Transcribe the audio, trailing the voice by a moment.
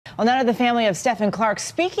Well, none of the family of Stephon Clark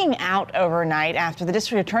speaking out overnight after the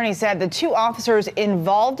district attorney said the two officers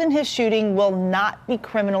involved in his shooting will not be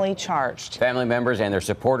criminally charged. Family members and their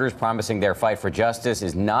supporters promising their fight for justice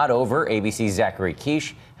is not over. ABC's Zachary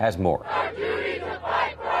Quiche has more. Our duty to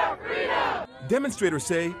fight for our freedom. Demonstrators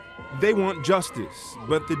say they want justice,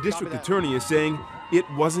 but the district attorney is saying it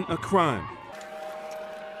wasn't a crime.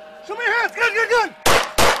 Show me your hands! Good!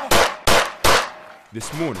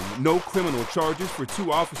 This morning, no criminal charges for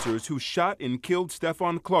two officers who shot and killed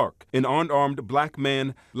Stephon Clark, an unarmed black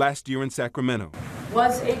man, last year in Sacramento.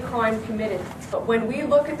 Was a crime committed? But when we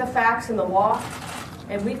look at the facts and the law,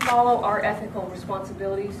 and we follow our ethical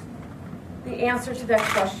responsibilities, the answer to that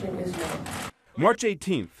question is no. March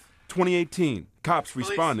 18th, 2018, cops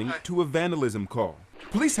responding to a vandalism call.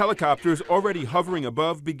 Police helicopters already hovering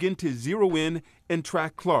above begin to zero in and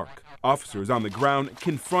track Clark. Officers on the ground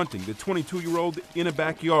confronting the 22-year-old in a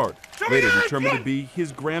backyard, later determined to be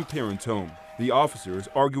his grandparents' home. The officers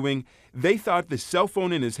arguing they thought the cell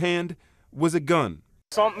phone in his hand was a gun.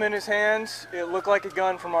 Something in his hands, it looked like a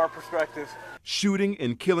gun from our perspective. Shooting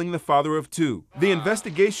and killing the father of two. The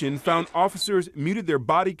investigation found officers muted their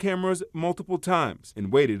body cameras multiple times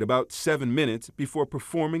and waited about 7 minutes before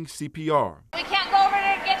performing CPR. We can't go over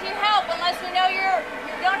there to get you help unless we know you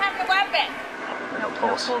don't have the weapon. No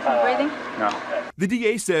pulse. Breathing? No. The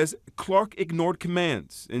DA says Clark ignored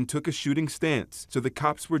commands and took a shooting stance, so the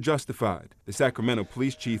cops were justified. The Sacramento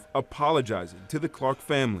police chief apologizing to the Clark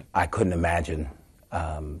family. I couldn't imagine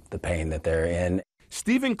the pain that they're in.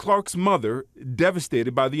 Stephen Clark's mother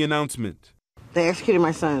devastated by the announcement. They executed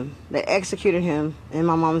my son. They executed him in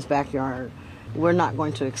my mom's backyard. We're not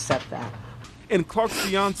going to accept that. And Clark's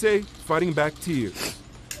fiance fighting back tears.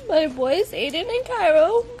 My boys, Aiden and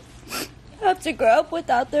Cairo, have to grow up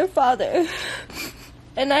without their father.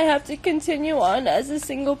 And I have to continue on as a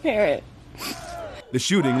single parent. The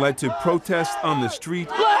shooting led to protests on the street,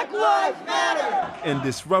 Black Lives Matter, and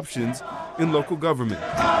disruptions in local government.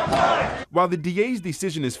 While the DA's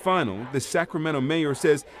decision is final, the Sacramento mayor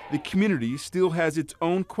says the community still has its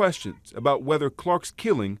own questions about whether Clark's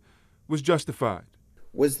killing was justified.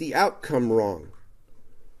 Was the outcome wrong?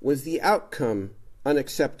 Was the outcome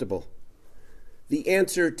unacceptable? The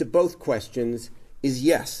answer to both questions is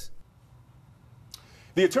yes.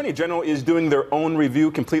 The Attorney General is doing their own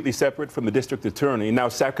review completely separate from the district attorney. Now,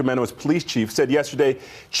 Sacramento's police chief said yesterday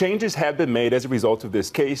changes have been made as a result of this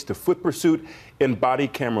case to foot pursuit and body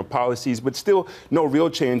camera policies, but still no real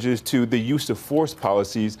changes to the use of force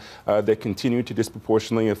policies that continue to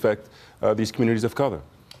disproportionately affect these communities of color.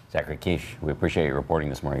 Zachary Quiche, we appreciate your reporting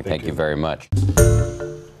this morning. Thank you very much.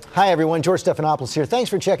 Hi, everyone. George Stephanopoulos here. Thanks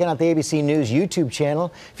for checking out the ABC News YouTube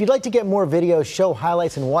channel. If you'd like to get more videos, show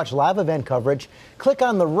highlights, and watch live event coverage, click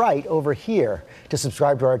on the right over here to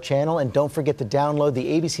subscribe to our channel. And don't forget to download the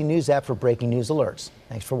ABC News app for breaking news alerts.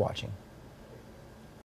 Thanks for watching.